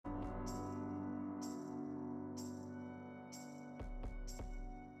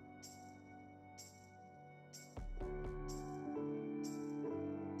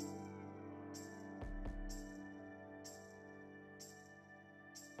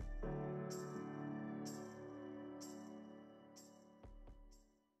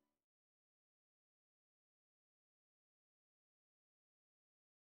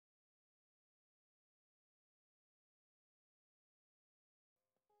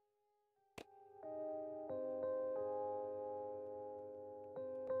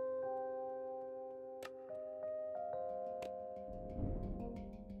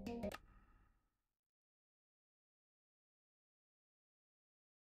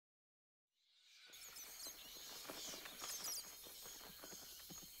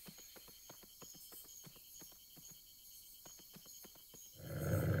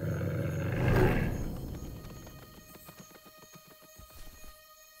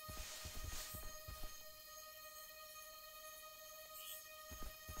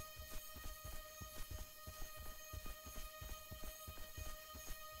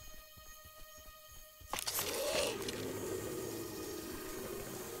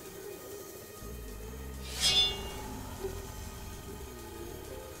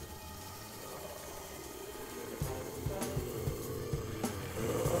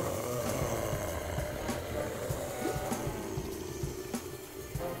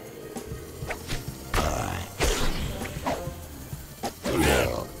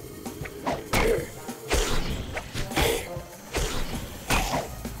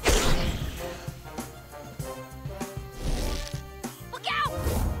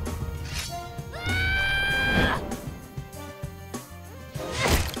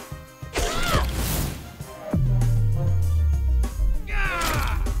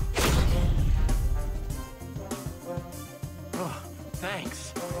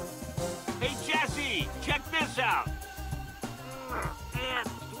check this out. And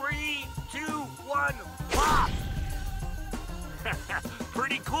 3, 2, 1, pop!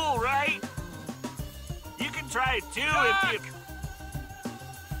 Pretty cool, right? You can try it too if you...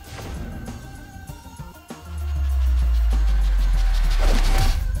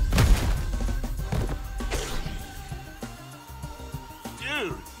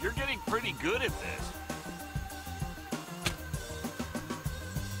 Dude, you're getting pretty good at this.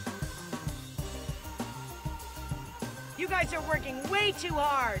 You guys are working way too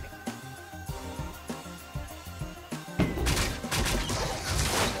hard.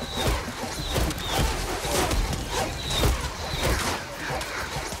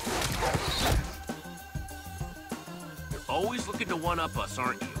 You're always looking to one-up us,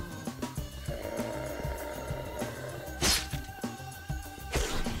 aren't you?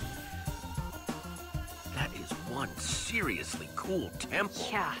 That is one seriously cool temple.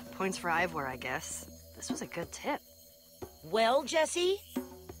 Yeah, points for Ivor, I guess. This was a good tip. Well, Jesse?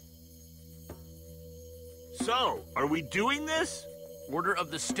 So, are we doing this? Order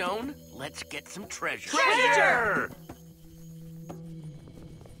of the Stone, let's get some treasure. Treasure!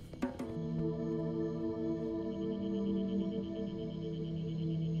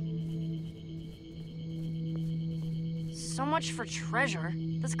 So much for treasure.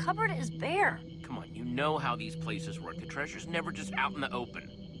 This cupboard is bare. Come on, you know how these places work. The treasure's never just out in the open.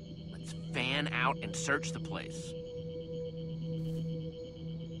 Let's fan out and search the place.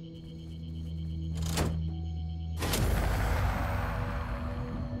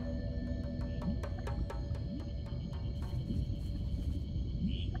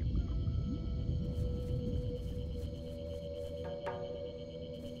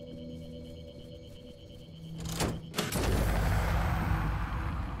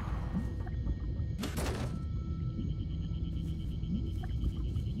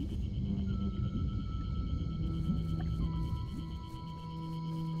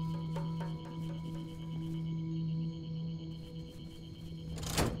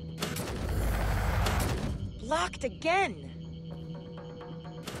 Locked again.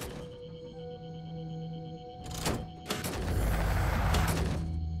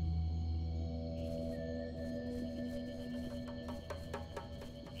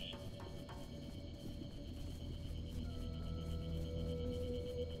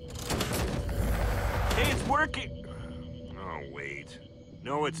 Hey, it's working! Oh, wait.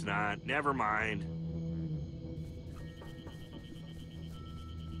 No, it's not. Never mind.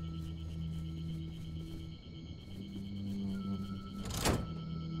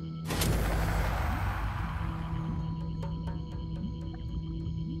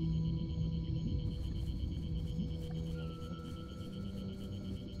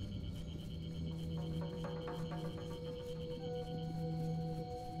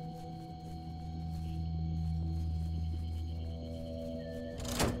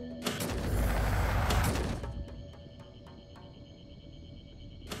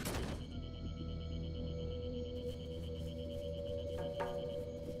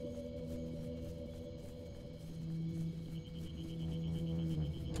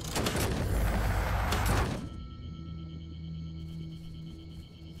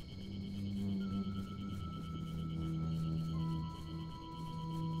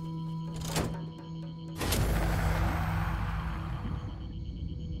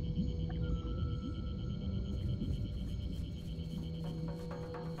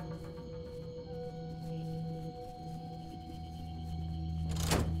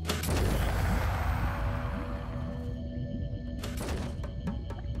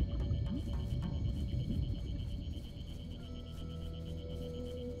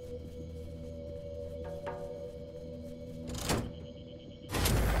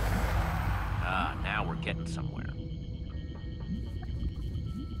 Now we're getting somewhere.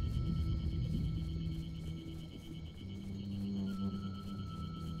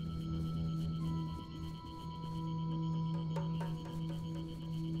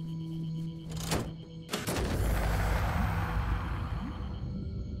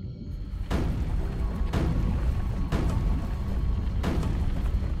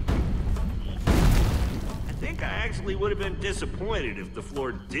 I actually would have been disappointed if the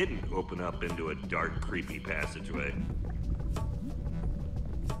floor didn't open up into a dark, creepy passageway.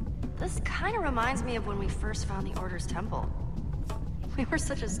 This kind of reminds me of when we first found the Order's temple. We were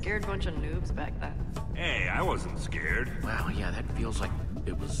such a scared bunch of noobs back then. Hey, I wasn't scared. Wow, yeah, that feels like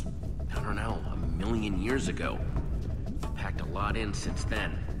it was, I don't know, 1,000,000 years ago. Packed a lot in since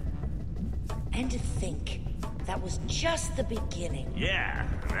then. And to think, That was just the beginning. Yeah,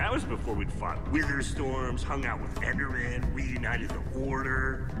 that was before we'd fought wither storms, hung out with Enderman, reunited the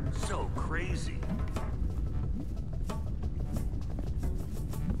Order. So crazy.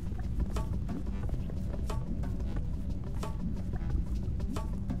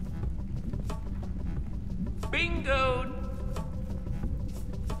 Bingo!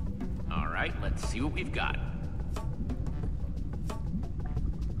 All right, let's see what we've got.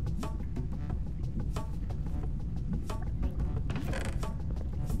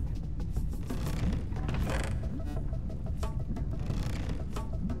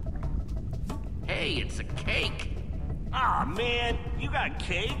 Hey, it's a cake. Aw, man, you got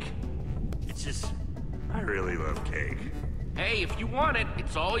cake? It's just, I really love cake. Hey, if you want it,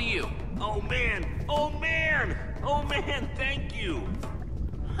 it's all you. Oh man, oh man, oh man, thank you.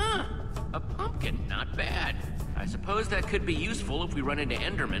 Huh, a pumpkin, not bad. I suppose that could be useful if we run into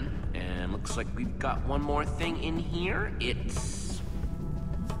Enderman. And looks like we've got one more thing in here. It's...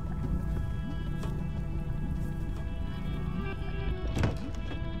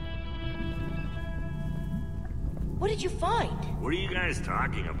 What did you find? What are you guys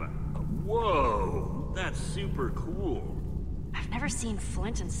talking about? Whoa, that's super cool. I've never seen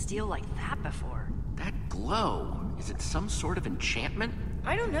flint and steel like that before. that glow. Is it some sort of enchantment?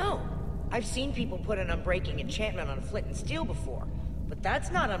 I don't know. I've seen people put an unbreaking enchantment on flint and steel before, but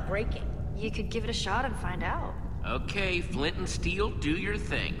that's not unbreaking. You could give it a shot and find out. Okay, flint and steel, do your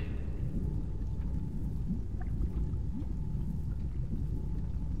thing.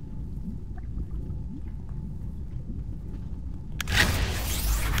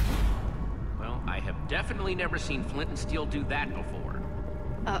 Well, I have definitely never seen flint and steel do that before.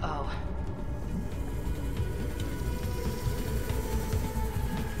 Uh-oh.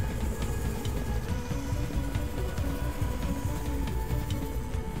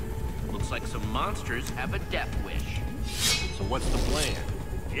 Looks like some monsters have a death wish. So what's the plan?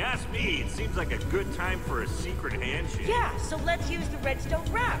 If you ask me, it seems like a good time for a secret handshake. Yeah, so let's use the redstone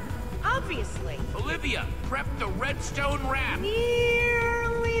wrap. Obviously. Olivia, prep the redstone wrap.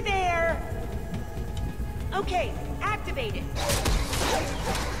 Nearly there. Okay, activate it.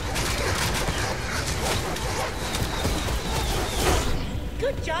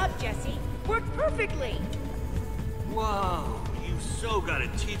 Good job, Jesse. Worked perfectly. Whoa, you so gotta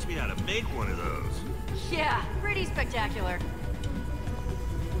teach me how to make one of those. Yeah, pretty spectacular.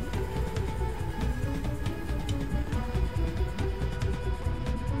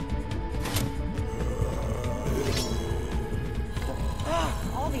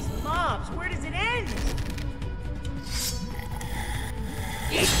 All these mobs, where does it end?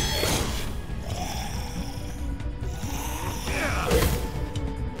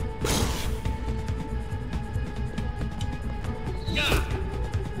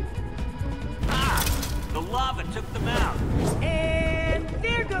 The lava took them out. And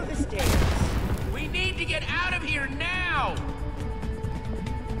there go the stairs. We need to get out of here now!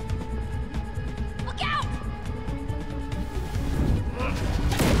 Look out!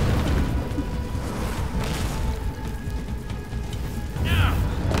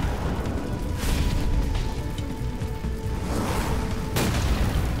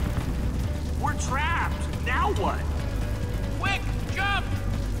 We're trapped. Now what? Quick, jump!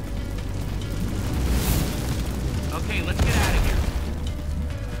 Okay, let's get out of here.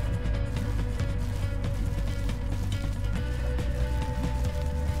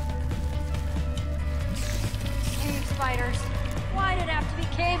 Cave spiders. Why'd it have to be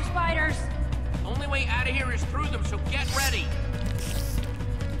cave spiders? Only way out of here is through them, so get ready.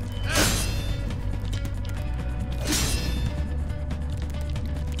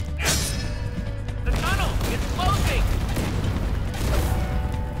 The tunnel! It's closing!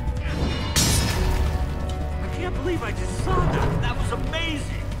 I can't believe I just saw them. That was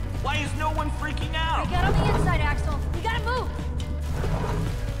amazing. Why is no one freaking out? Get on the inside, Axel. We gotta move.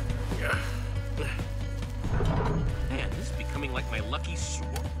 Man, this is becoming like my lucky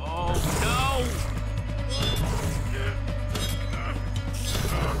Oh, no!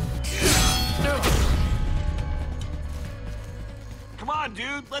 Come on,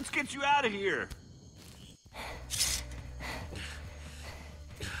 dude. Let's get you out of here.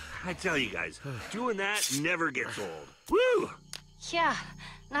 I tell you guys, doing that never gets old. Woo! Yeah,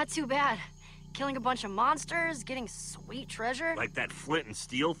 not too bad. Killing a bunch of monsters, getting sweet treasure. Like that flint and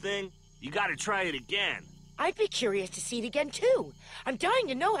steel thing? You gotta try it again. I'd be curious to see it again, too. I'm dying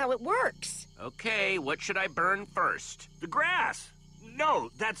to know how it works. Okay, what should I burn first? The grass.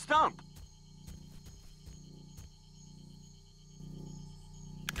 No, that stump.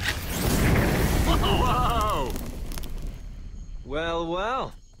 Whoa! Well,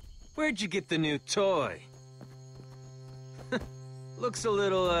 well. Where'd you get the new toy? Looks a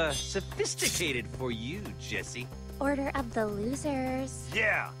little, sophisticated for you, Jesse. Order of the Losers.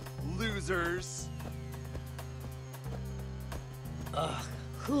 Yeah, losers. Ugh,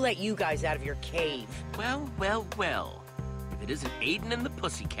 who let you guys out of your cave? Well, well, well. If it isn't Aiden and the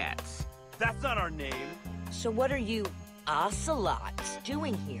Pussycats. That's not our name. So what are you ocelots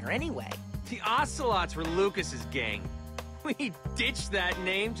doing here anyway? The Ocelots were Lucas's gang. We ditched that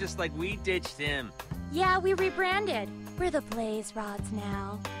name just like we ditched him. Yeah, we rebranded. We're the Blaze Rods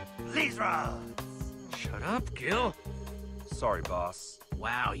now. Please, Rob. Shut up, Gil. Sorry, boss.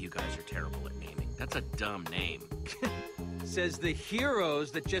 Wow, you guys are terrible at naming. That's a dumb name. Says the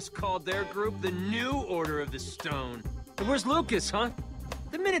heroes that just called their group the New Order of the Stone. And where's Lucas, huh?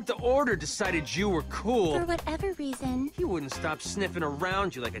 The minute the Order decided you were cool, For whatever reason. he wouldn't stop sniffing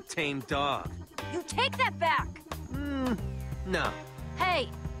around you like a tame dog. You take that back! No. Hey,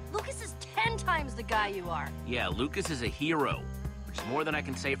 Lucas is 10 times the guy you are. Yeah, Lucas is a hero, which is more than I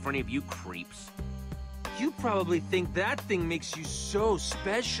can say for any of you creeps. You probably think that thing makes you so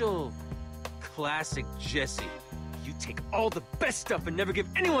special. Classic Jesse. You take all the best stuff and never give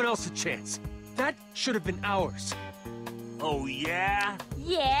anyone else a chance. That should have been ours. Oh, yeah?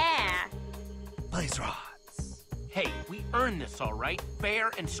 Yeah! Blaze rods. Hey, we earned this, all right?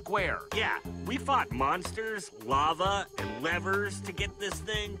 Fair and square. Yeah, we fought monsters, lava, and levers to get this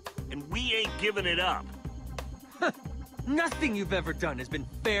thing, and we ain't giving it up. Nothing you've ever done has been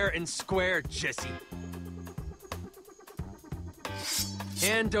fair and square, Jesse.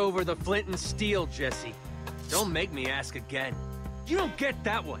 Hand over the flint and steel, Jesse. Don't make me ask again. You don't get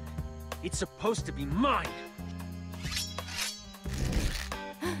that one. It's supposed to be mine.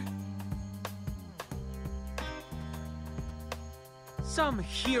 Some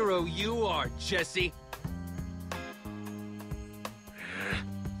hero you are, Jesse.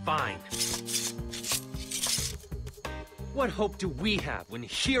 Fine. What hope do we have when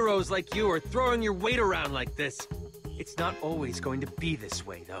heroes like you are throwing your weight around like this? It's not always going to be this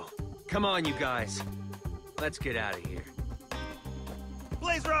way, though. Come on, you guys. Let's get out of here.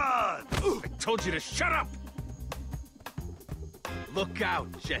 Blaze rods! I told you to shut up! Look out,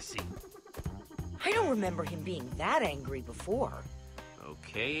 Jesse. I don't remember him being that angry before.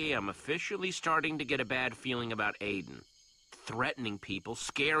 Okay, I'm officially starting to get a bad feeling about Aiden. Threatening people,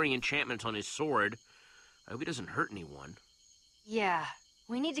 scary enchantments on his sword. I hope he doesn't hurt anyone. Yeah,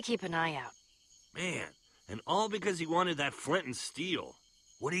 we need to keep an eye out. Man, and all because he wanted that flint and steel.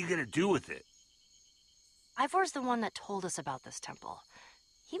 What are you gonna do with it? Ivor's the one that told us about this temple.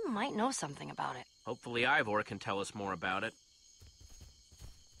 He might know something about it. Hopefully Ivor can tell us more about it.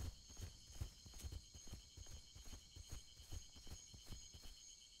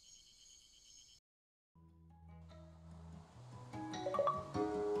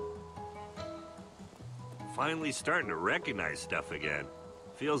 Finally starting to recognize stuff again.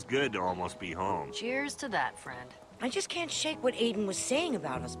 Feels good to almost be home. Cheers to that, friend. I just can't shake what Aiden was saying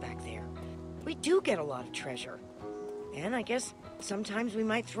about us back there. We do get a lot of treasure. And I guess sometimes we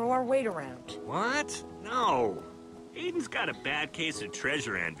might throw our weight around. What? No. Aiden's got a bad case of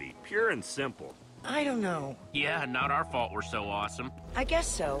treasure envy, pure and simple. I don't know. Yeah, not our fault we're so awesome. I guess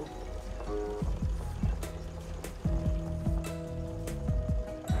so.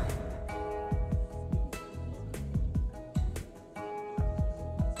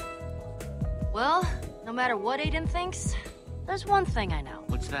 Well, no matter what Aiden thinks, there's one thing I know.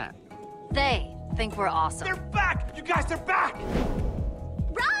 What's that? They think we're awesome. They're back! You guys, they're back!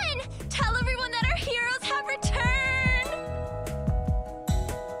 Run! Tell everyone that our heroes have returned!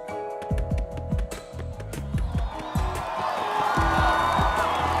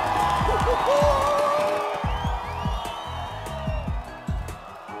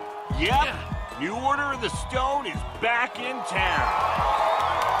 Yep, New Order of the Stone is back in town.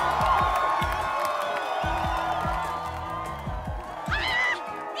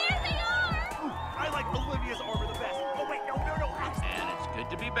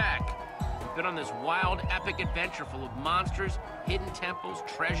 To be back. We've been on this wild, epic adventure full of monsters, hidden temples,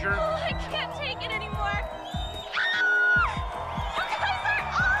 treasure. Oh, I can't take it anymore! Ah! You guys are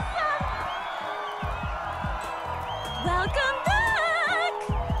awesome! Welcome back!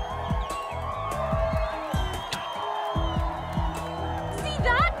 See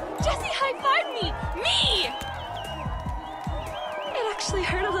that? Jesse high-fived me! Me! It actually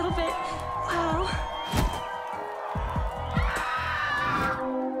hurt a little bit. Wow.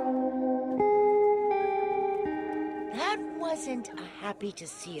 Wasn't happy to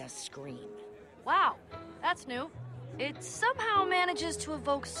see us scream. Wow, that's new. It somehow manages to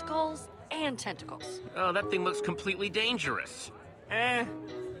evoke skulls and tentacles. Oh, that thing looks completely dangerous.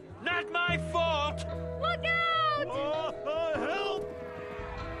 Not my fault! Look out! Help!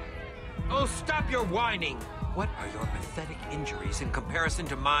 Oh, stop your whining! What are your pathetic injuries in comparison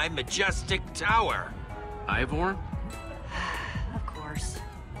to my majestic tower? Ivor? Of course.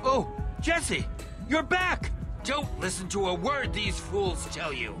 Oh, Jesse! You're back! Don't listen to a word these fools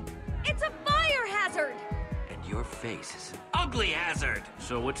tell you. It's a fire hazard! And your face is an ugly hazard.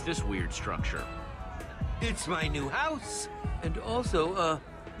 So what's this weird structure? It's my new house. And also,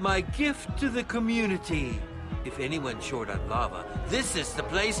 my gift to the community. If anyone's short on lava, this is the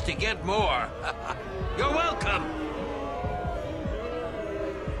place to get more. You're welcome!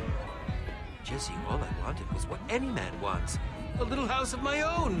 Jesse, all I wanted was what any man wants. A little house of my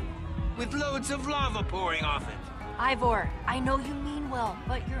own, with loads of lava pouring off it. Ivor, I know you mean well,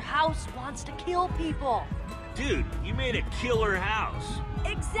 but your house wants to kill people. Dude, you made a killer house.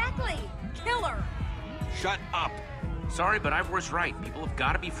 Exactly! Killer! Shut up. Sorry, but Ivor's right. People have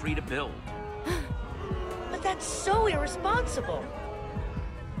got to be free to build. But that's so irresponsible.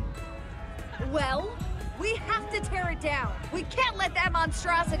 Well, we have to tear it down. We can't let that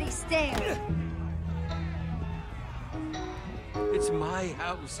monstrosity stand. It's my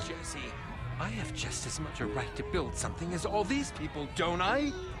house, Jesse. I have just as much a right to build something as all these people, don't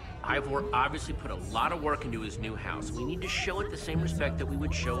I? Ivor obviously put a lot of work into his new house. We need to show it the same respect that we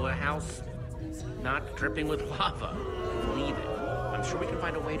would show a house not dripping with lava. Leave it. I'm sure we can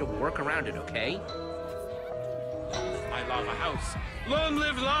find a way to work around it, okay? Long live my lava house. Long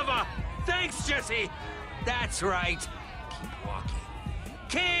live lava! Thanks, Jesse! That's right. Keep walking.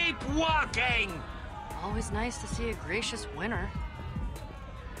 Keep walking! Always nice to see a gracious winner.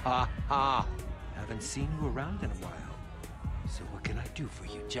 Ha ha. Haven't seen you around in a while. So what can I do for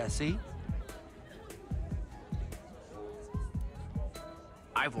you, Jesse?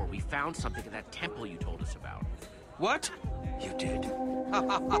 Ivor, we found something at that temple you told us about. What? You did?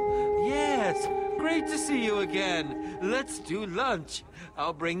 Yes! Great to see you again. Let's do lunch.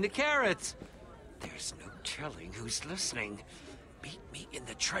 I'll bring the carrots. There's no telling who's listening. Meet me in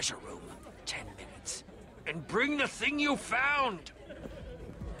the treasure room. 10 minutes. And bring the thing you found!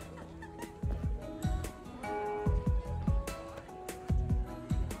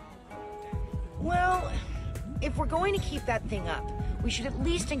 Well, if we're going to keep that thing up, we should at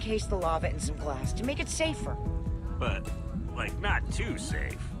least encase the lava in some glass to make it safer. But, like, not too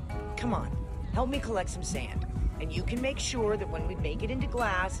safe. Come on, help me collect some sand. And you can make sure that when we make it into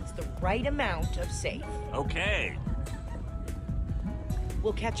glass, it's the right amount of safe. Okay.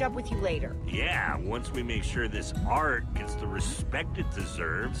 We'll catch up with you later. Yeah, once we make sure this art gets the respect it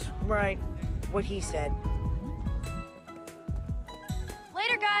deserves. Right. What he said.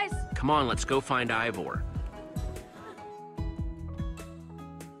 Later, guys! Come on, let's go find Ivor.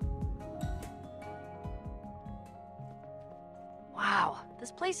 Wow,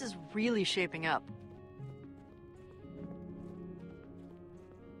 this place is really shaping up.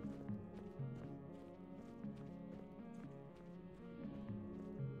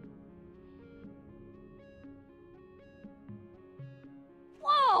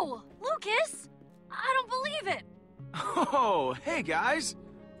 Whoa! Lucas! I don't believe it! Oh, hey guys!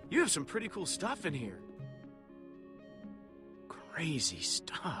 You have some pretty cool stuff in here. Crazy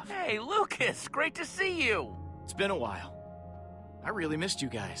stuff. Hey, Lucas! Great to see you! It's been a while. I really missed you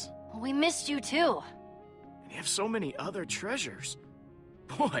guys. We missed you too. And you have so many other treasures.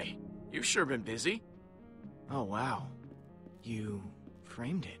 Boy, you've sure been busy. Oh, wow. You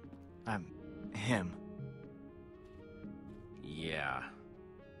framed it. Him. Yeah.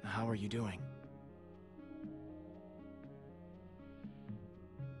 How are you doing?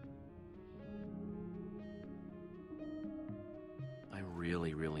 I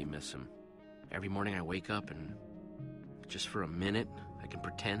really, really miss him. Every morning I wake up and just for a minute, I can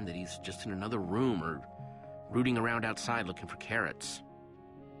pretend that he's just in another room or rooting around outside looking for carrots.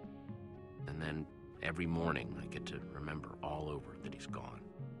 And then every morning I get to remember all over that he's gone.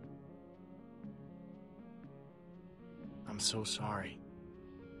 I'm so sorry.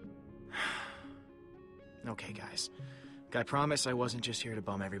 Okay, guys. I promise I wasn't just here to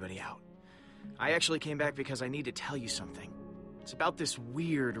bum everybody out. I actually came back because I need to tell you something. It's about this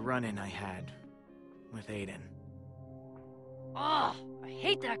weird run-in I had with Aiden. Ugh, I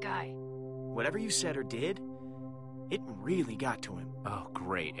hate that guy. Whatever you said or did, it really got to him. Oh,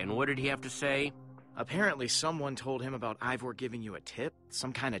 great. And what did he have to say? Apparently someone told him about Ivor giving you a tip,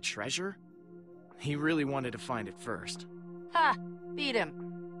 some kind of treasure. He really wanted to find it first. Ha! Beat him.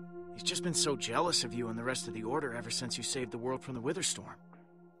 He's just been so jealous of you and the rest of the Order ever since you saved the world from the Witherstorm.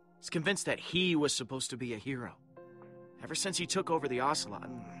 He's convinced that he was supposed to be a hero. Ever since he took over the Ocelot,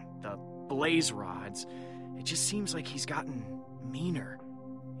 the Blaze Rods, it just seems like he's gotten meaner.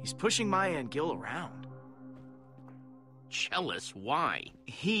 He's pushing Maya and Gil around. Jealous? Why?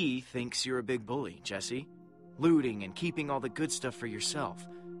 He thinks you're a big bully, Jesse. Looting and keeping all the good stuff for yourself.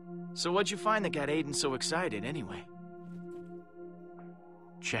 So what'd you find that got Aiden so excited, anyway?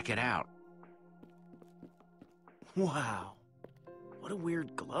 Check it out. Wow. What a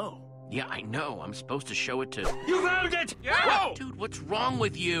weird glow. Yeah, I know. I'm supposed to show it to... You found it! Yeah! Whoa! Dude, what's wrong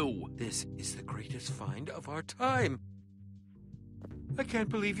with you? This is the greatest find of our time. I can't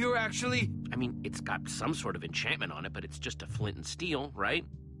believe you're actually... I mean, it's got some sort of enchantment on it, but it's just a flint and steel, right?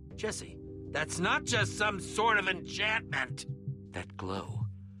 Jesse, that's not just some sort of enchantment. That glow,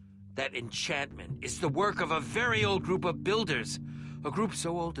 that enchantment is the work of a very old group of builders. A group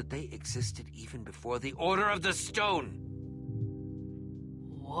so old that they existed even before the Order of the Stone.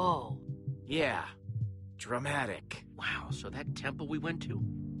 Whoa. Yeah. Dramatic. Wow, so that temple we went to,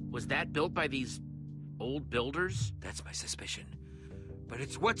 was that built by these old builders? That's my suspicion. But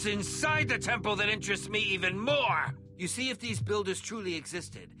it's what's inside the temple that interests me even more! You see, if these builders truly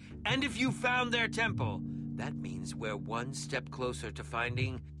existed, and if you found their temple, that means we're one step closer to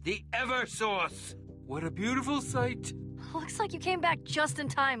finding the Eversource! What a beautiful sight! Looks like you came back just in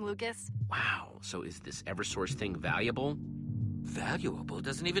time, Lucas. Wow, so is this Eversource thing valuable? Valuable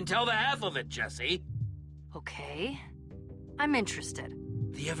doesn't even tell the half of it, Jesse. Okay. I'm interested.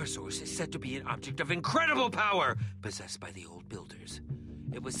 The Eversource is said to be an object of incredible power, possessed by the old builders.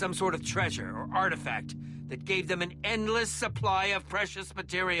 It was some sort of treasure or artifact that gave them an endless supply of precious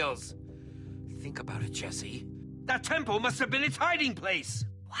materials. Think about it, Jesse. That temple must have been its hiding place!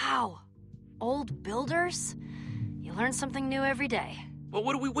 Wow. Old builders? You learn something new every day. Well,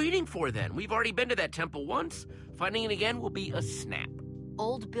 what are we waiting for then? We've already been to that temple once. Finding it again will be a snap.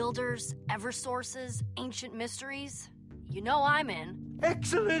 Old builders, Eversources, ancient mysteries. You know I'm in.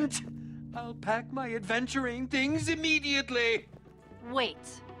 Excellent! I'll pack my adventuring things immediately. Wait,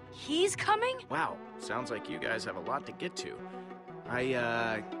 he's coming? Wow, sounds like you guys have a lot to get to.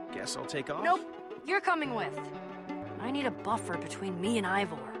 I, guess I'll take off? Nope, you're coming with. I need a buffer between me and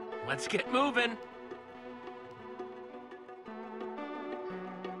Ivor. Let's get moving.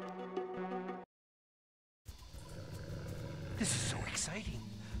 This is so exciting.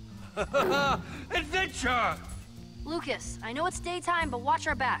 Adventure! Lucas, I know it's daytime, but watch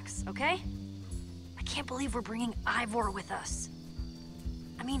our backs, okay? I can't believe we're bringing Ivor with us.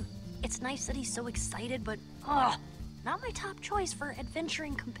 I mean, it's nice that he's so excited, but, not my top choice for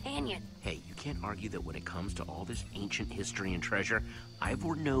adventuring companion. Hey, you can't argue that when it comes to all this ancient history and treasure,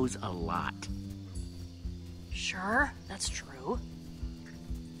 Ivor knows a lot. Sure, that's true.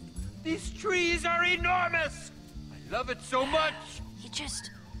 These trees are enormous! I love it so much! He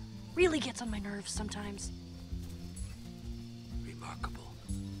just really gets on my nerves sometimes. Remarkable.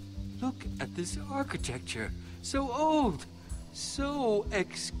 Look at this architecture. So old. So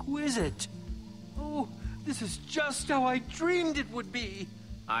exquisite. Oh, this is just how I dreamed it would be.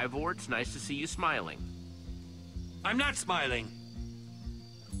 Ivor, it's nice to see you smiling. I'm not smiling.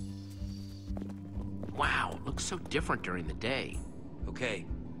 Wow, looks so different during the day. Okay,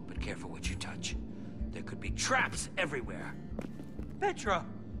 but careful what you touch. There could be traps everywhere. Petra!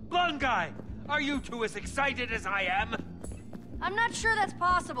 Blonde guy! Are you two as excited as I am? I'm not sure that's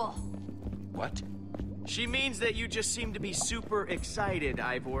possible. What? She means that you just seem to be super excited,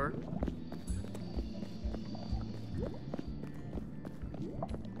 Ivor.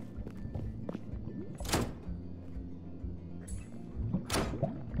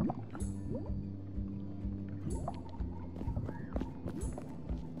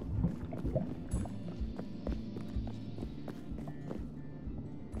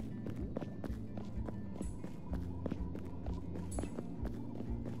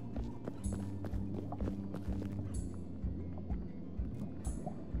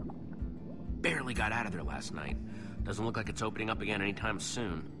 Barely got out of there last night. Doesn't look like it's opening up again anytime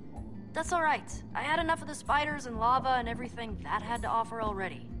soon. That's all right. I had enough of the spiders and lava and everything that had to offer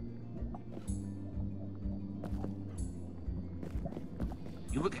already.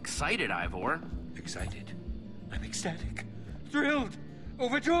 You look excited, Ivor. Excited. I'm ecstatic. Thrilled.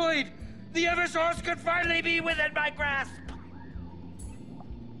 Overjoyed. The Eversource could finally be within my grasp.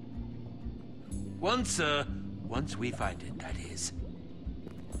 Once we find it, that is.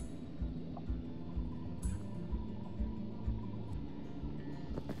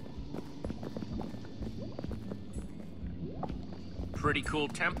 Pretty cool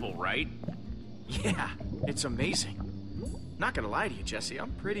temple, right? Yeah, it's amazing. Not gonna lie to you, Jesse,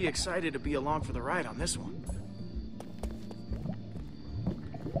 I'm pretty excited to be along for the ride on this one.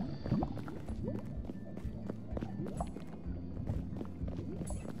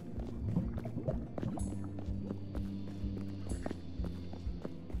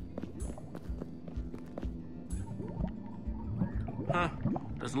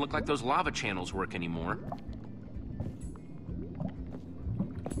 Doesn't look like those lava channels work anymore.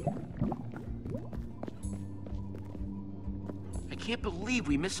 I can't believe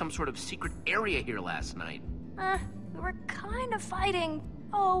we missed some sort of secret area here last night. We were kind of fighting,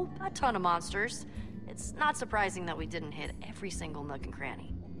 a ton of monsters. It's not surprising that we didn't hit every single nook and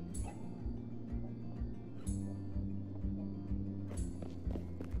cranny.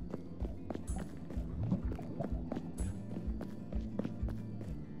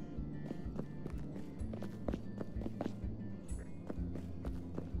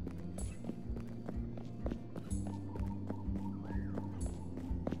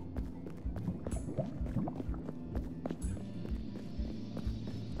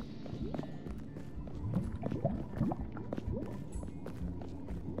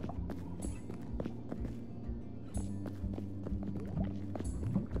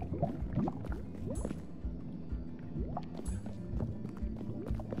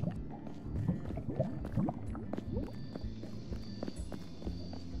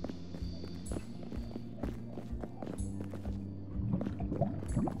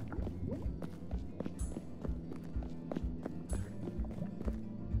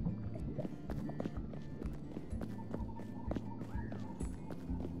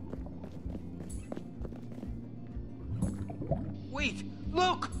 Wait,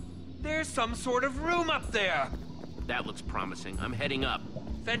 look! There's some sort of room up there! That looks promising. I'm heading up.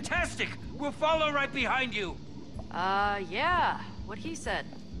 Fantastic! We'll follow right behind you! Yeah, what he said.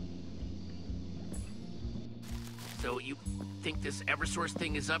 So you think this Eversource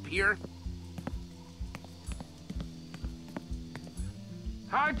thing is up here?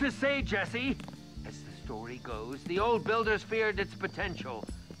 Hard to say, Jesse. As the story goes, the old builders feared its potential,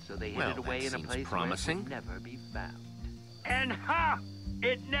 so they hid it away in a place promising. where it would never be found. And ha!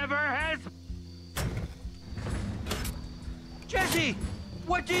 It never has... Jesse!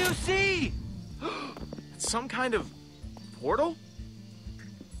 What do you see? It's some kind of portal?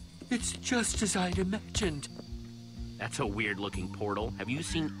 It's just as I'd imagined. That's a weird-looking portal. Have you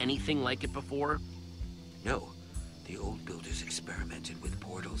seen anything like it before? No. The old builders experimented with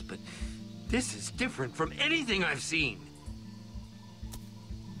portals, but this is different from anything I've seen.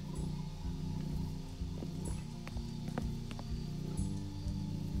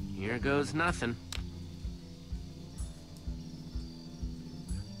 Here goes nothing.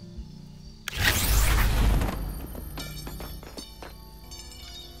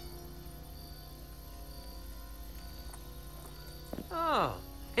 Oh,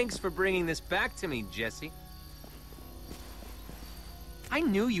 thanks for bringing this back to me, Jesse. I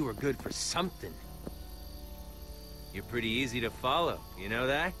knew you were good for something. You're pretty easy to follow, you know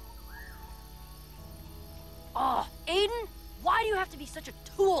that? Oh, Aiden, why do you have to be such a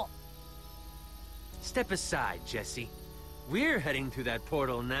tool? Step aside, Jesse. We're heading through that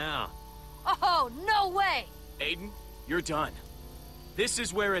portal now. Oh, no way! Aiden, you're done. This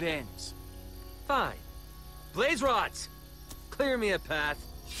is where it ends. Fine. Blaze rods! Clear me a path.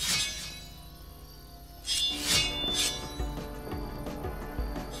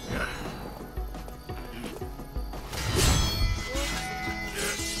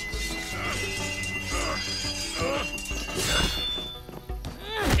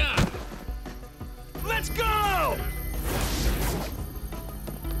 Let's go!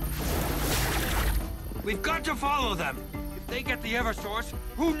 We've got to follow them. If they get the Eversource,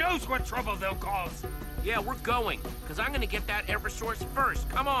 who knows what trouble they'll cause? Yeah, we're going, because I'm gonna get that Eversource first.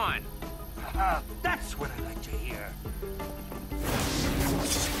 Come on! That's what I like to hear.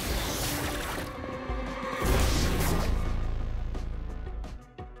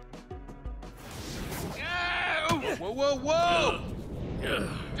 Whoa, whoa, whoa!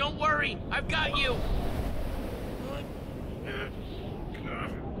 Don't worry, I've got you!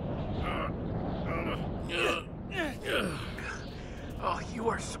 Oh, you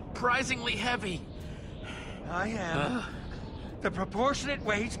are surprisingly heavy. I am. The proportionate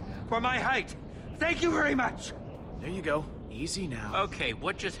weight for my height. Thank you very much. There you go. Easy now. Okay,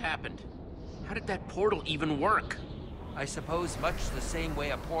 what just happened? How did that portal even work? I suppose much the same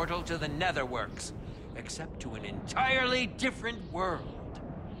way a portal to the Nether works, except to an entirely different world.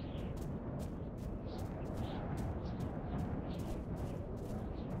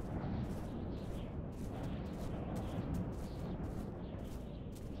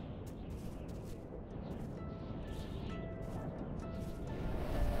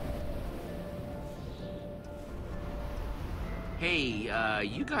 Hey,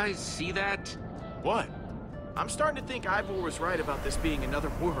 you guys see that? What? I'm starting to think Ivor was right about this being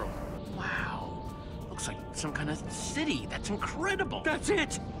another world. Wow. Looks like some kind of city. That's incredible. That's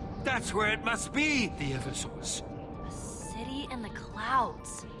it! That's where it must be, the Eversource. A city city in the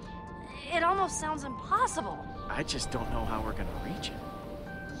clouds. It almost sounds impossible. I just don't know how we're gonna reach it.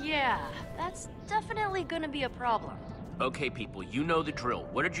 Yeah, that's definitely gonna be a problem. Okay, people, you know the drill.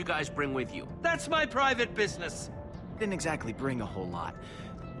 What did you guys bring with you? That's my private business. Didn't exactly bring a whole lot.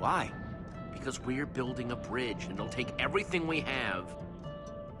 Why? Because we're building a bridge, and it'll take everything we have.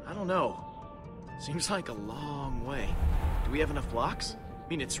 I don't know. Seems like a long way. Do we have enough blocks? I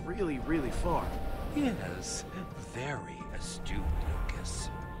mean, it's really, really far. Yes, very astute, Lucas.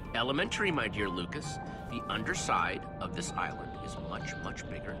 Elementary, my dear Lucas. The underside of this island is much, much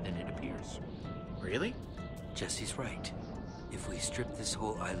bigger than it appears. Really? Jesse's right. If we strip this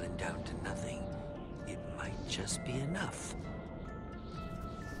whole island down to nothing, it might just be enough.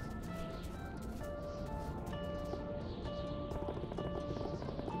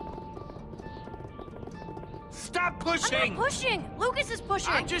 Stop pushing! I'm not pushing! Lucas is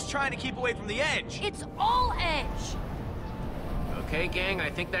pushing! I'm just trying to keep away from the edge. It's all edge! Okay, gang, I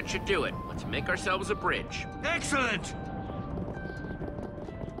think that should do it. Let's make ourselves a bridge. Excellent!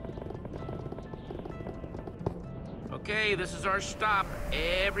 Okay, this is our stop.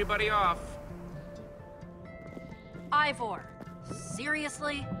 Everybody off. Ivor,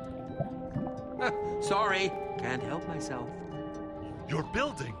 seriously? Sorry, can't help myself. You're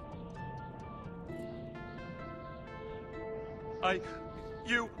building. I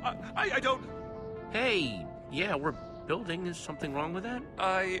don't... Hey, yeah, we're building. Is something wrong with that?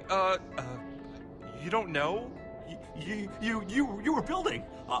 You don't know? You were building.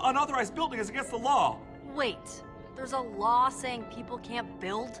 Unauthorized building is against the law. Wait, there's a law saying people can't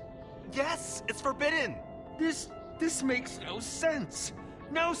build? Yes, it's forbidden. This makes no sense.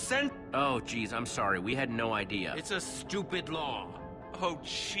 No sense. Oh, geez, I'm sorry. We had no idea. It's a stupid law. Oh,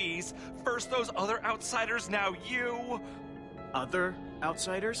 jeez. First those other outsiders, now you. Other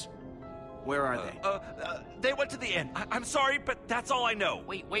outsiders? Where are they? They went to the inn. I'm sorry, but that's all I know.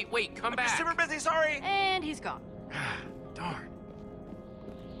 Wait, come I'm back. super busy, sorry. And he's gone. Darn.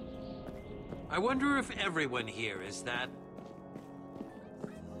 I wonder if everyone here is that...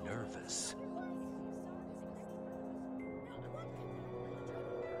 nervous.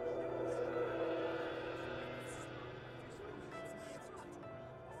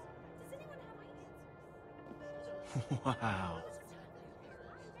 Wow.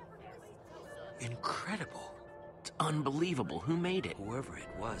 Incredible. It's unbelievable. Who made it? Whoever it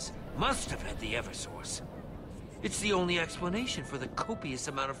was must have had the Eversource. It's the only explanation for the copious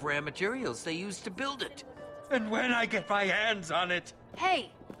amount of rare materials they used to build it. And when I get my hands on it.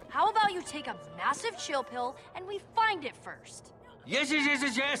 Hey, how about you take a massive chill pill and we find it first?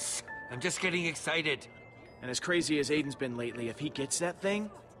 Yes! I'm just getting excited. And as crazy as Aiden's been lately, if he gets that thing,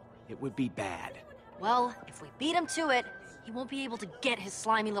 it would be bad. Well, if we beat him to it, he won't be able to get his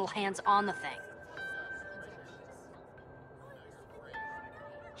slimy little hands on the thing.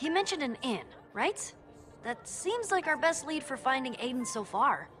 He mentioned an inn, right? That seems like our best lead for finding Aiden so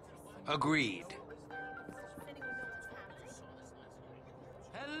far. Agreed.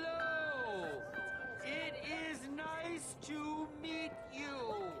 Hello! It is nice to meet you!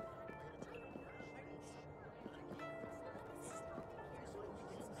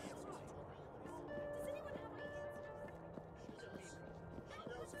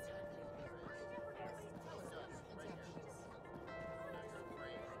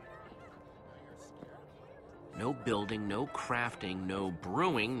 No building, no crafting, no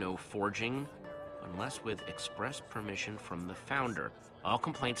brewing, no forging, unless with express permission from the founder. All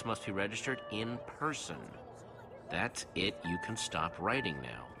complaints must be registered in person. That's it. You can stop writing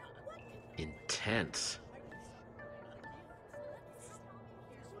now. Intense.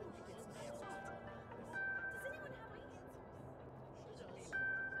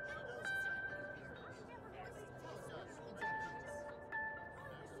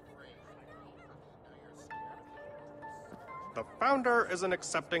 The founder isn't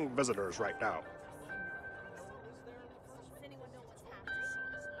accepting visitors right now.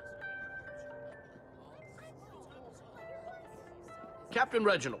 Captain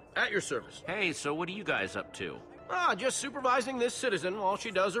Reginald, at your service. Hey, so what are you guys up to? Just supervising this citizen while she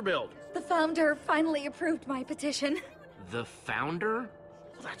does her build. The founder finally approved my petition. The founder?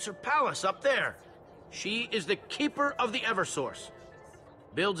 Well, that's her palace up there. She is the keeper of the Eversource.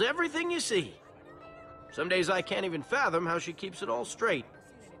 Builds everything you see. Some days I can't even fathom how she keeps it all straight.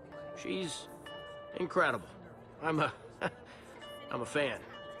 She's incredible. I'm a fan.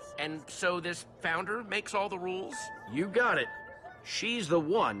 And so this founder makes all the rules? You got it. She's the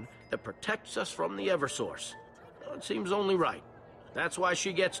one that protects us from the Eversource. Well, it seems only right. That's why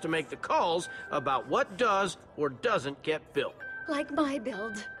she gets to make the calls about what does or doesn't get built. Like my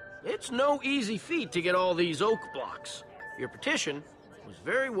build. It's no easy feat to get all these oak blocks. Your petition was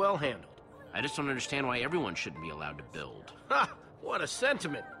very well handled. I just don't understand why everyone shouldn't be allowed to build. Ha! What a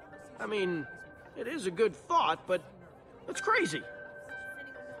sentiment. I mean, it is a good thought, but that's crazy.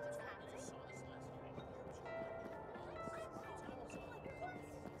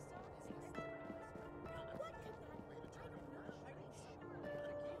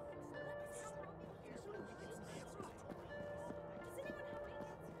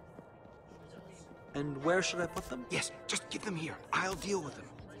 And where should I put them? Yes, just get them here. I'll deal with them.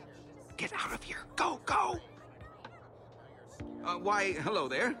 Get out of here. Go, go! Why, hello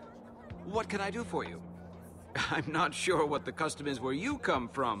there. What can I do for you? I'm not sure what the custom is where you come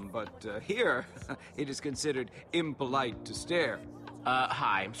from, but here, it is considered impolite to stare.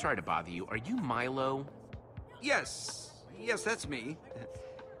 Hi, I'm sorry to bother you. Are you Milo? Yes, that's me.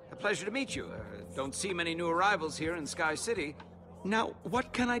 A pleasure to meet you. Don't see many new arrivals here in Sky City. Now,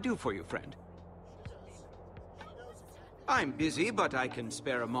 what can I do for you, friend? I'm busy, but I can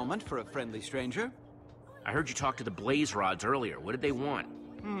spare a moment for a friendly stranger. I heard you talk to the Blaze Rods earlier. What did they want?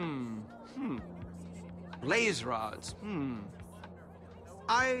 Blaze rods,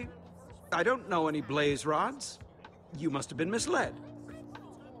 I don't know any blaze rods. You must have been misled.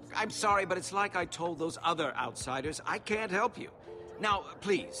 I'm sorry, but it's like I told those other outsiders. I can't help you. Now,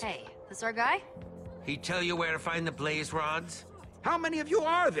 please. Hey, this our guy? He tell you where to find the blaze rods? How many of you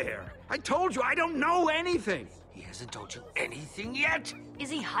are there? I told you I don't know anything. He hasn't told you anything yet? Is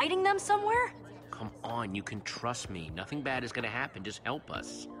he hiding them somewhere? Come on, you can trust me. Nothing bad is gonna happen. Just help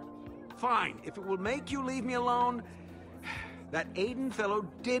us. Fine, if it will make you leave me alone. That Aiden fellow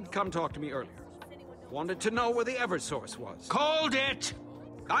did come talk to me earlier. Wanted to know where the Eversource was. Called it!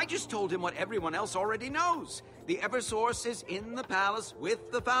 I just told him what everyone else already knows. The Eversource is in the palace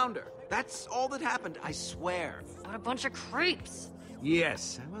with the founder. That's all that happened, I swear. What a bunch of creeps.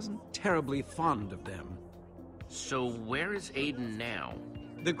 Yes, I wasn't terribly fond of them. So where is Aiden now?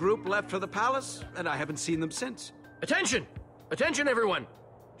 The group left for the palace, and I haven't seen them since. Attention! Attention, everyone!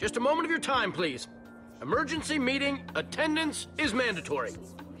 Just a moment of your time, please. Emergency meeting, attendance is mandatory.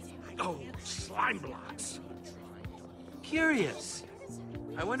 Oh, slime blocks. Curious.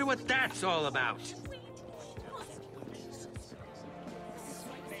 I wonder what that's all about.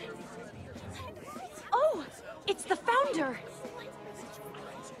 Oh, it's the founder.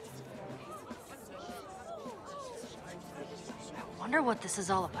 I wonder what this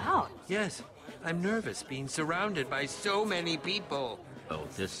is all about. Yes, I'm nervous being surrounded by so many people. Oh,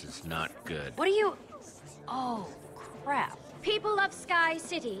 this is not good. What are you... Oh, crap. People of Sky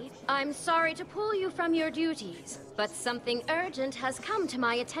City, I'm sorry to pull you from your duties, but something urgent has come to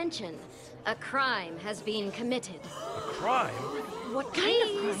my attention. A crime has been committed. A crime? What kind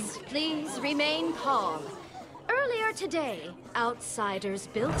of crime? Please remain calm. Earlier today, outsiders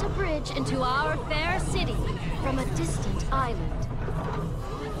built a bridge into our fair city from a distant island.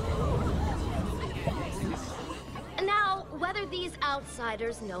 Now, whether these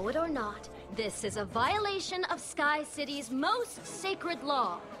outsiders know it or not, this is a violation of Sky City's most sacred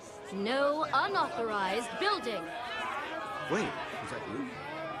law. No unauthorized building. Wait, is that you?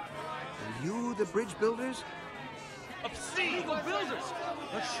 Are you the bridge builders? Obscene! The builders!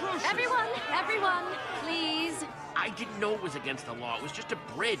 Atrocious! Everyone, please. I didn't know it was against the law. It was just a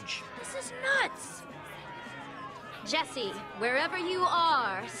bridge. This is nuts. Jesse, wherever you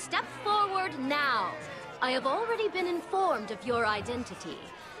are, step forward now. I have already been informed of your identity.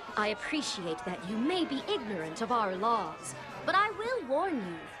 I appreciate that you may be ignorant of our laws, but I will warn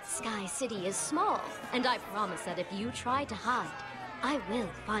you, Sky City is small, and I promise that if you try to hide, I will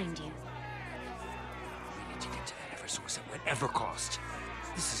find you. We need to get to that Eversource at whatever cost.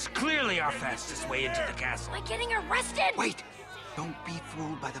 This is clearly our fastest way into the castle. Am I getting arrested? Wait! Don't be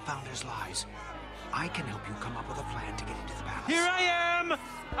fooled by the Founder's lies. I can help you come up with a plan to get into the palace. Here I am!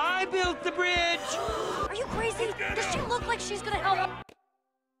 I built the bridge! Are you crazy? Does she look like she's gonna help?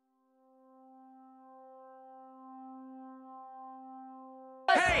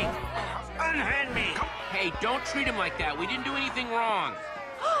 Hey! Unhand me! Hey, don't treat him like that. We didn't do anything wrong.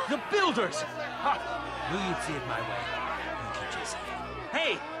 The builders! Ha! Knew you'd see it my way. Thank you, Jesse.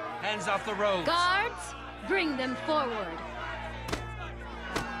 Hey! Hands off the roads! Guards, bring them forward.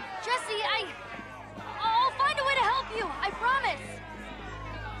 Jesse, I'll find a way to help you. I promise.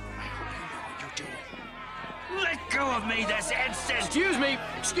 I hope you know what you're doing. Let go of me, this instant!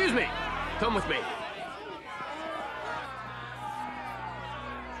 Excuse me. Come with me.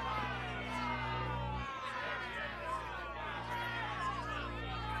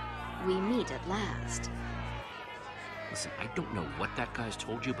 We meet at last. Listen, I don't know what that guy's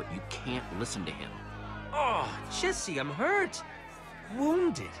told you, but you can't listen to him. Oh, Jesse, I'm hurt.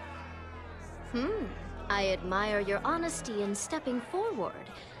 Wounded. I admire your honesty in stepping forward.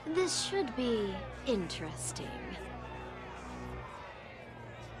 This should be interesting.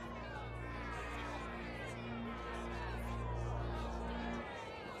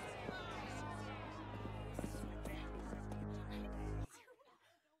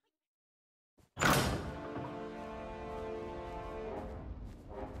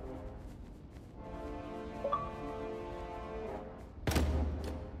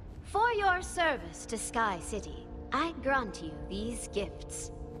 For your service to Sky City, I grant you these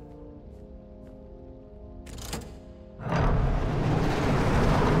gifts.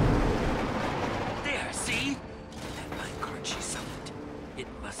 There, see? That minecart she summoned. It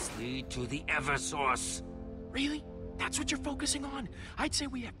must lead to the Eversource. Really? That's what you're focusing on? I'd say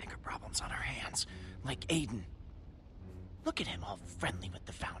we have bigger problems on our hands. Like Aiden. Look at him all friendly with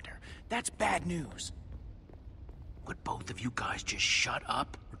the Founder. That's bad news. Would both of you guys just shut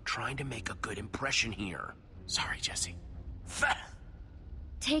up? We're trying to make a good impression here. Sorry, Jesse.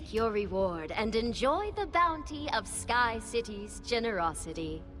 Take your reward and enjoy the bounty of Sky City's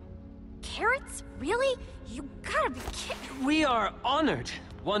generosity. Carrots? Really? You gotta be kidding. We are honored,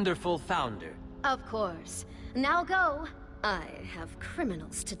 wonderful Founder. Of course. Now go. I have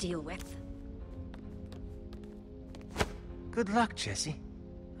criminals to deal with. Good luck, Jesse.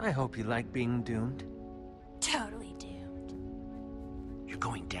 I hope you like being doomed. Totally doomed. You're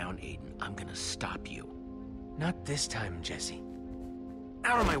going down, Aiden. I'm gonna stop you. Not this time, Jesse.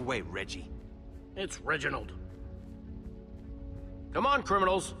 Out of my way, Reggie. It's Reginald. Come on,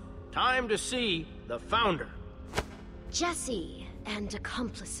 criminals. Time to see the Founder. Jesse and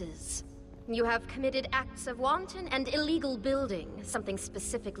accomplices. You have committed acts of wanton and illegal building, something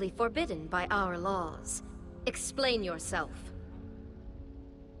specifically forbidden by our laws. Explain yourself.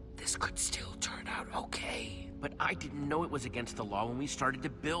 This could still turn out okay. But I didn't know it was against the law when we started to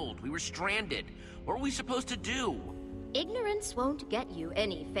build. We were stranded. What were we supposed to do? Ignorance won't get you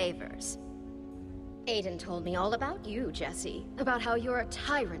any favors. Aiden told me all about you, Jesse. About how you're a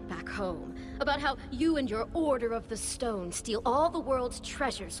tyrant back home. About how you and your Order of the Stone steal all the world's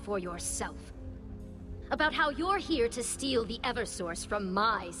treasures for yourself. About how you're here to steal the Eversource from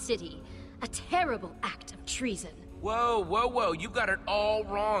my city. A terrible act of treason. Whoa, whoa, whoa. You got it all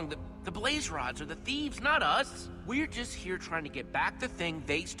wrong. The Blaze Rods are the thieves, not us. We're just here trying to get back the thing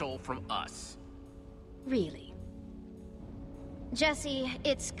they stole from us. Really? Jesse,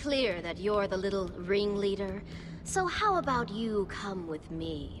 it's clear that you're the little ringleader. So how about you come with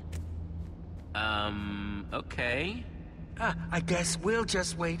me? Okay. I guess we'll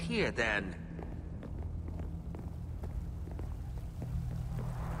just wait here then.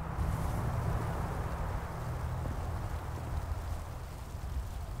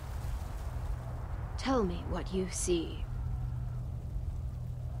 Tell me what you see.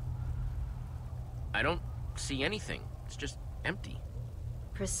 I don't see anything. It's just empty.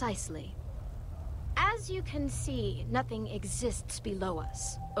 Precisely. As you can see, nothing exists below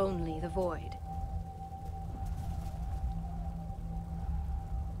us, only the void.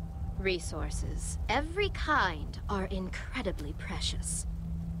 Resources, every kind, are incredibly precious.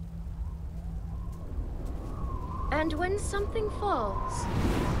 And when something falls,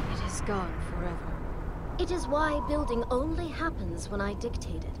 it is gone forever. It is why building only happens when I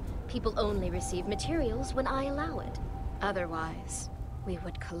dictate it. People only receive materials when I allow it. Otherwise, we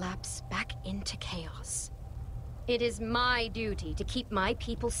would collapse back into chaos. It is my duty to keep my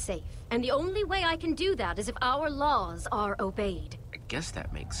people safe, and the only way I can do that is if our laws are obeyed. I guess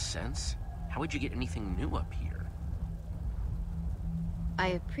that makes sense. How would you get anything new up here? I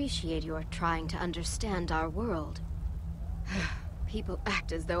appreciate your trying to understand our world. People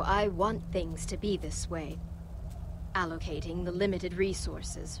act as though I want things to be this way. Allocating the limited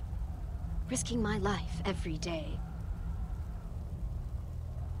resources. Risking my life every day.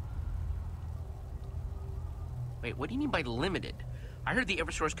 Wait, what do you mean by limited? I heard the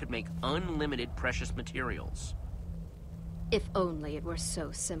Eversource could make unlimited precious materials. If only it were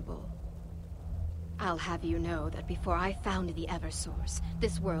so simple. I'll have you know that before I found the Eversource,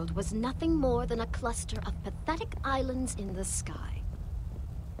 this world was nothing more than a cluster of pathetic islands in the sky.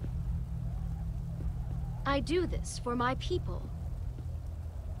 I do this for my people.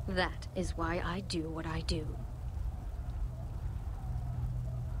 That is why I do what I do.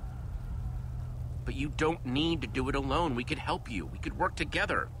 But you don't need to do it alone. We could help you. We could work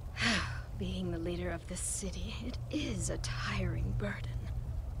together. Being the leader of this city, it is a tiring burden.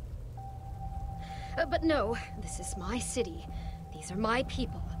 But no, this is my city. These are my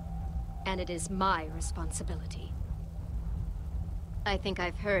people. And it is my responsibility. I think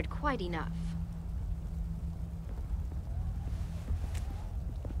I've heard quite enough.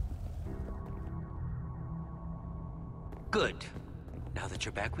 Good. Now that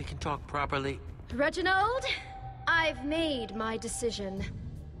you're back, we can talk properly. Reginald, I've made my decision.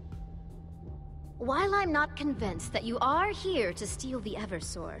 While I'm not convinced that you are here to steal the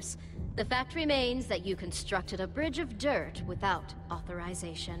Eversource, the fact remains that you constructed a bridge of dirt without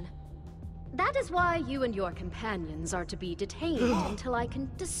authorization. That is why you and your companions are to be detained until I can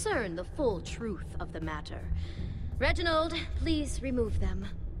discern the full truth of the matter. Reginald, please remove them.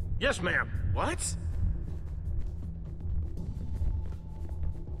 Yes, ma'am. What?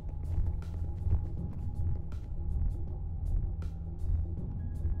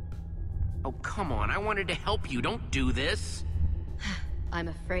 Oh, come on. I wanted to help you. Don't do this. I'm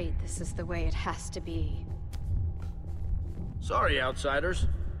afraid this is the way it has to be. Sorry, outsiders.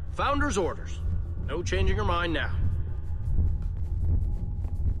 Founder's orders. No changing your mind now.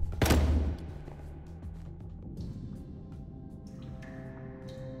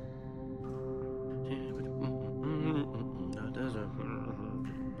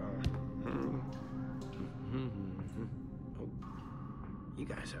 You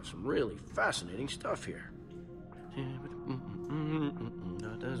guys have some really fascinating stuff here.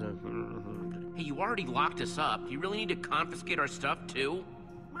 Hey, you already locked us up. Do you really need to confiscate our stuff, too?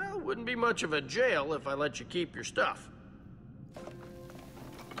 Well, it wouldn't be much of a jail if I let you keep your stuff.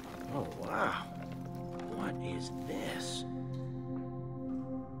 Oh, wow. What is this?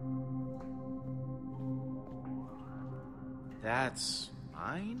 That's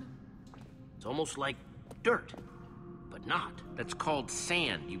mine? It's almost like dirt, but not. That's called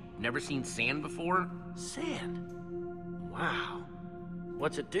sand. You've never seen sand before? Sand? Wow.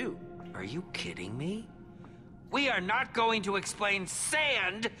 What's it do? Are you kidding me? We are not going to explain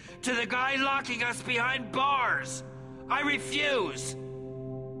sand to the guy locking us behind bars. I refuse.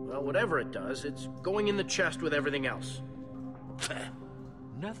 Well, whatever it does, it's going in the chest with everything else.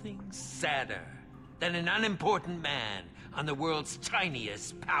 Nothing sadder than an unimportant man on the world's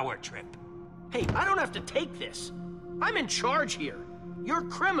tiniest power trip. Hey, I don't have to take this. I'm in charge here. You're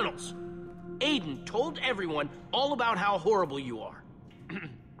criminals. Aiden told everyone all about how horrible you are.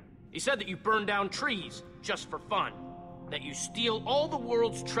 He said that you burn down trees just for fun, that you steal all the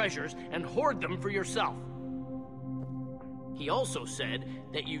world's treasures and hoard them for yourself. He also said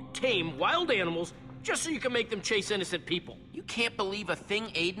that you tame wild animals just so you can make them chase innocent people. You can't believe a thing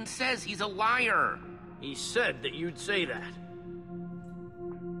Aiden says. He's a liar. He said that you'd say that.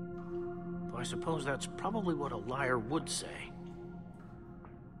 Though I suppose that's probably what a liar would say.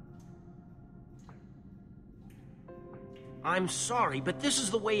 I'm sorry, but this is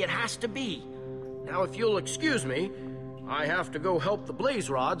the way it has to be. Now, if you'll excuse me, I have to go help the Blaze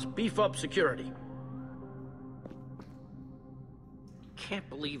Rods beef up security. Can't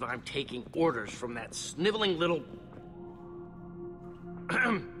believe I'm taking orders from that sniveling little...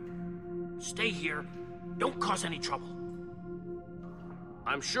 Stay here. Don't cause any trouble.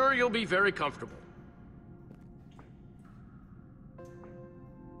 I'm sure you'll be very comfortable.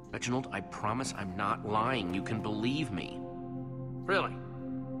 Reginald, I promise I'm not lying. You can believe me. Really?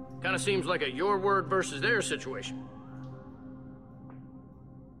 Kind of seems like a your word versus their situation.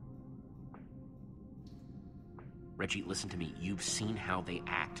 Reggie, listen to me. You've seen how they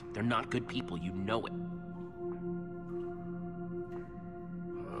act. They're not good people. You know it.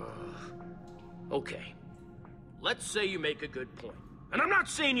 Okay. Let's say you make a good point. And I'm not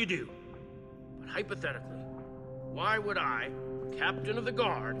saying you do. But hypothetically, why would I, Captain of the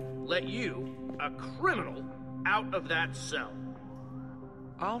Guard, let you, a criminal, out of that cell?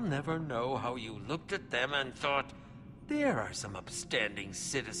 I'll never know how you looked at them and thought, there are some upstanding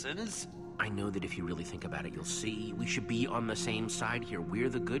citizens. I know that if you really think about it, you'll see we should be on the same side here. We're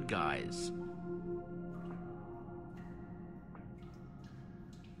the good guys.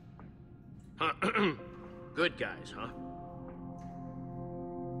 Good guys, huh?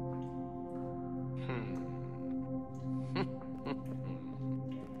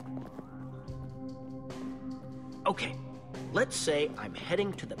 Okay, let's say I'm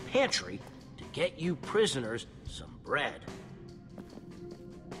heading to the pantry to get you prisoners some bread.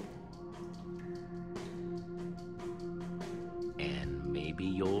 And maybe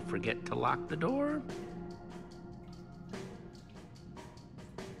you'll forget to lock the door?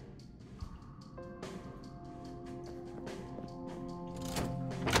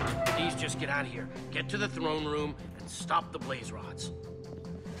 Please just get out of here. Get to the throne room and stop the Blaze Rods.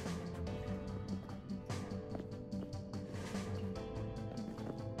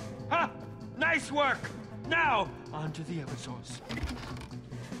 Ha! Nice work! Now, on to the Eversource.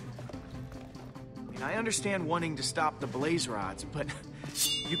 I understand wanting to stop the Blaze Rods, but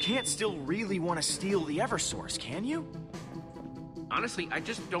you can't still really want to steal the Eversource, can you? Honestly, I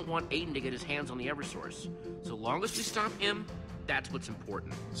just don't want Aiden to get his hands on the Eversource. So long as we stop him, that's what's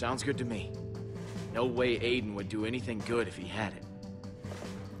important. Sounds good to me. No way Aiden would do anything good if he had it.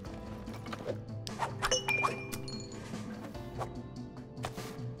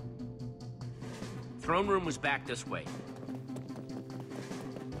 Throne room was back this way.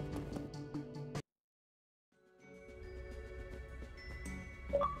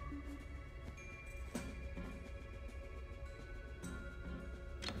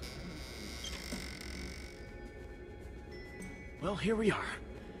 Well, here we are.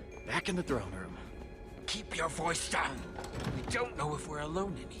 Back in the throne room. Keep your voice down. We don't know if we're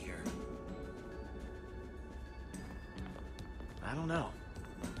alone in here. I don't know.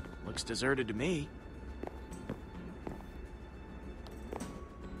 Looks deserted to me.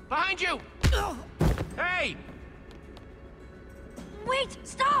 Behind you! Hey! Wait!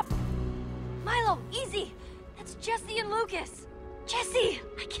 Stop! Milo, easy! That's Jesse and Lucas! Jesse!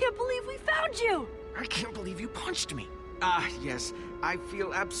 I can't believe we found you! I can't believe you punched me. Yes. I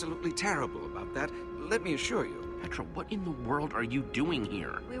feel absolutely terrible about that. Let me assure you. Petra, what in the world are you doing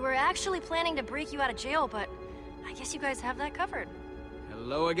here? We were actually planning to break you out of jail, but I guess you guys have that covered.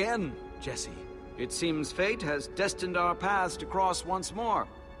 Hello again, Jesse. It seems fate has destined our paths to cross once more.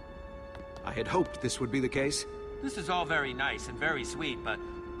 I had hoped this would be the case. This is all very nice and very sweet, but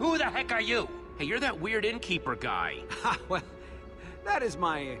who the heck are you? Hey, you're that weird innkeeper guy. Ha, well, that is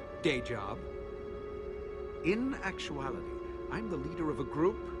my day job. In actuality, I'm the leader of a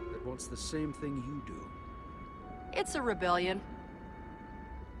group that wants the same thing you do. It's a rebellion.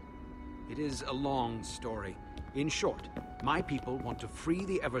 It is a long story. In short, my people want to free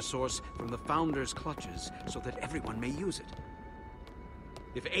the Eversource from the Founder's clutches so that everyone may use it.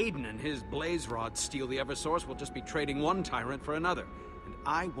 If Aiden and his blaze rods steal the Eversource, we'll just be trading one tyrant for another. And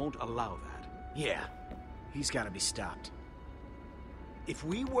I won't allow that. Yeah, he's gotta be stopped. If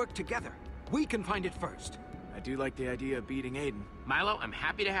we work together, we can find it first. I do like the idea of beating Aiden. Milo, I'm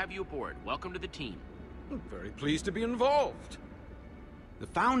happy to have you aboard. Welcome to the team. I'm very pleased to be involved. The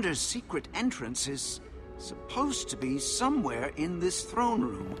Founder's secret entrance is supposed to be somewhere in this throne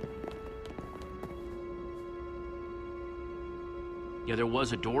room. Yeah, there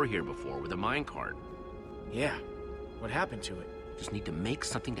was a door here before with a minecart. Yeah, what happened to it? Just need to make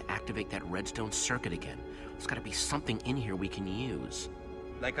something to activate that redstone circuit again. There's gotta be something in here we can use.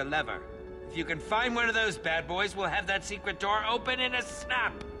 Like a lever. If you can find one of those bad boys, we'll have that secret door open in a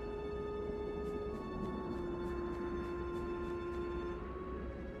snap.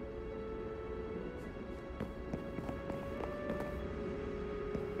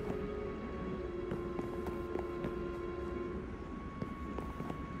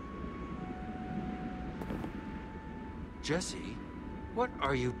 Jesse, what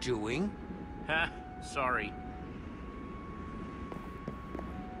are you doing? Ha, sorry.